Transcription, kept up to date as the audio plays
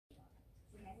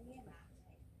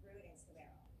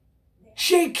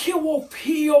Kenworth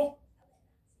here.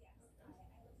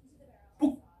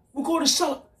 We're going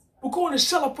to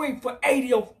celebrate for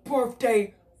 80th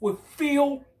birthday with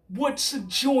Phil Woodson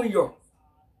Jr.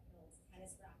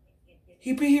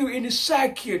 He be here in a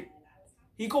second.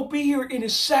 He gonna be here in a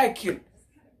second.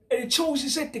 And the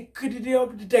choices at the end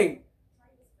of the day.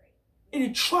 And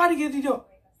he try to get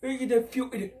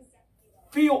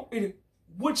Phil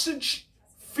Woodson,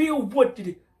 Phil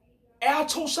Woodson,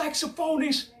 alto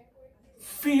saxophonist,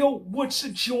 Phil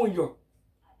Woodson Jr.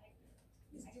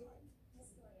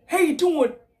 How you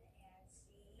doing?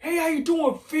 Hey, how you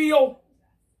doing, Phil?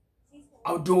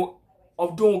 I'm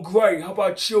doing great. How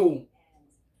about you?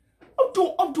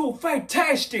 I'm doing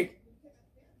fantastic.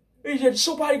 Is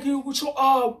somebody can what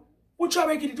y'all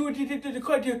making to do with the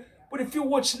Phil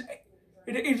Woodson,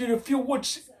 the Phil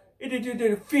Woodson,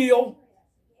 the Phil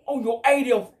on your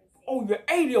 80th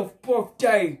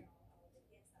birthday.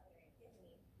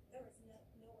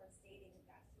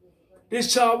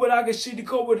 This time when I can see the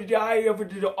cover of the I ever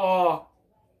did the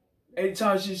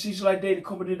anytime she sees like they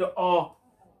come to the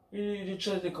you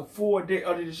just like a 4 day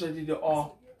other than say the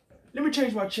Let me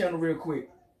change my channel real quick.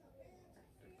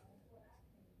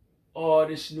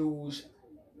 This news.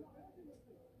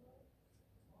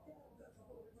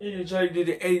 It is like the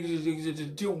 80s to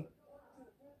do.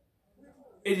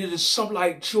 It is something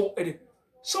like Joe,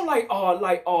 something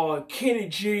like Kenny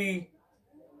G,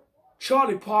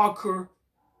 Charlie Parker,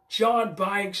 John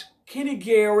Banks, Kenny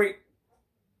Garrett,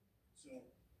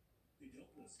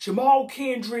 Jamal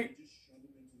Kendrick,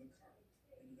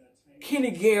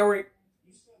 Kenny Garrett,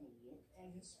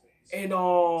 and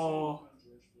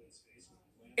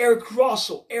Eric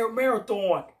Russell, Eric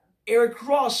Marathon, Eric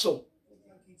Russell,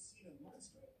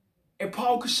 and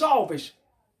Paul Casalves.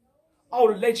 All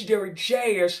the legendary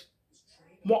jazz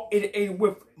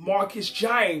with Marcus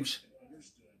James.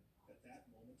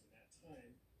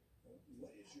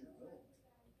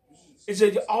 It's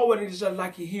always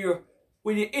like you hear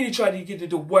when you try to get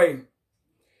it away.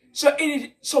 So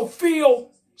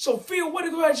Phil, what are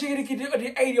you going to get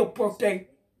the 80th birthday?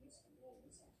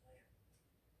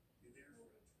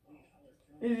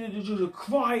 And do the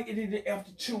cry and then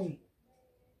after 2.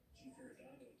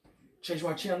 Change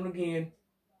my channel again.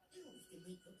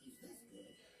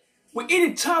 Well,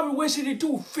 any time we wasted to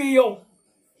do, Phil,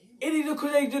 anything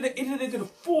because they can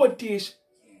afford this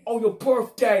on your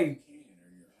birthday.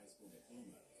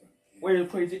 Where to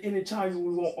play the anytime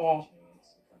we want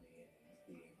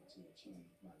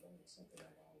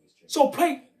So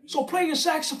play your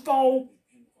saxophone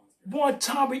one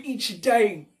time each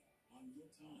day.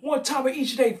 One time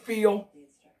each day, Phil.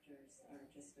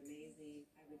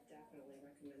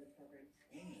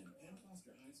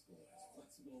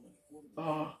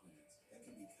 All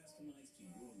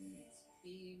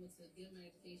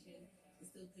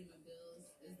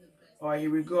right,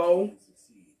 here we go.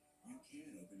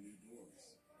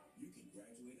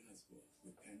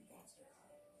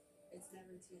 It's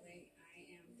never too late. I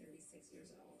am 36 years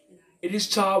old. It is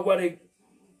time what they.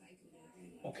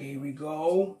 Okay, here we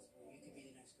go. You could be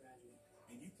the next graduate.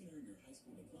 And you can earn your high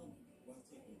school diploma while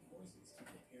taking courses to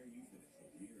prepare you for the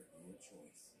career of your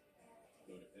choice.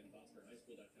 Go to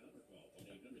PennFosterHighSchool.com or call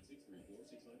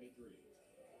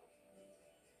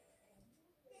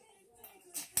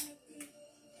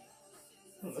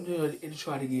 1-800-634-6583. Let's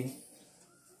try it again.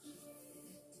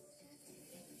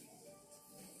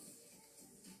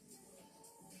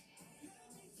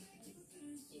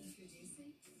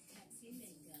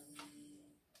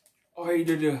 Oh, hey,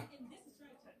 the.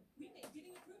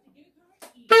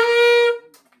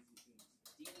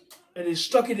 And it's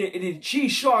stuck in it, and the G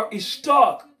sharp is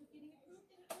stuck.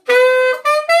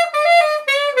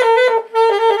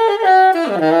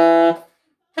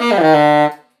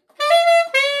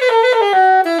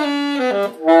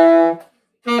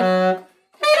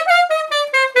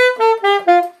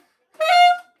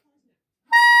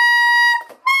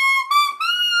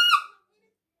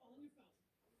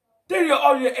 There you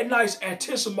are, a nice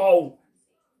antissimo.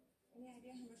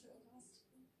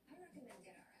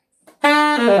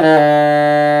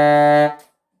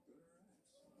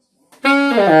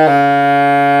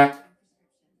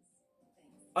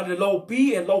 On the low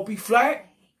B and low B flat.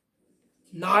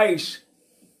 Nice.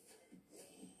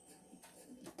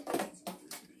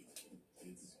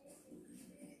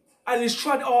 I just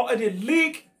tried all of the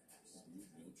lick.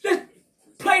 Let's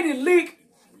play the lick.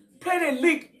 Play the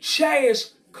lick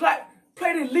jazz.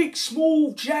 Play the lick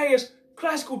smooth jazz,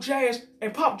 classical jazz,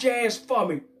 and pop jazz for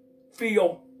me,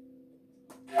 Phil.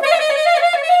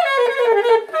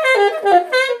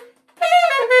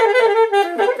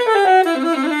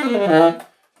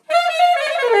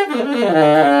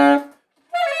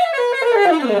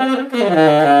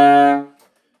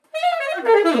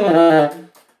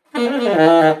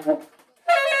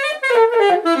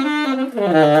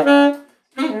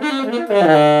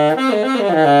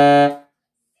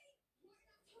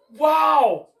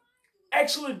 Wow!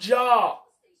 Excellent job!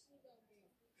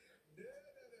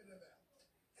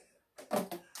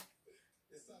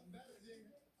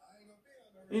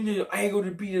 I ain't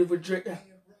gonna be there for Drake.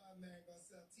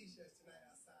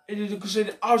 It is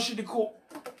considered all shit to cool.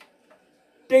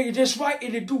 They just right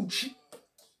in the dude.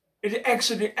 It is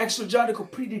excellent job to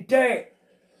complete that.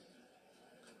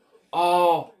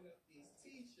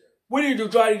 We need to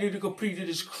try to complete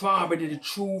this crime and the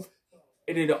truth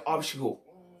and then the obstacle.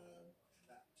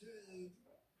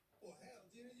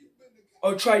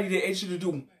 Or try to answer to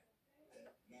do.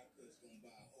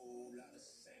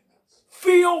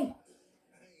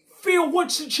 Phil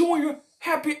Woodson Jr.,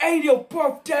 happy 80th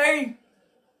birthday.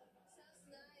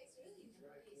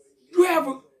 You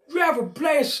have a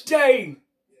blessed day.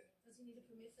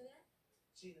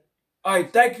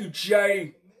 Alright, thank you,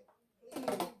 Jay.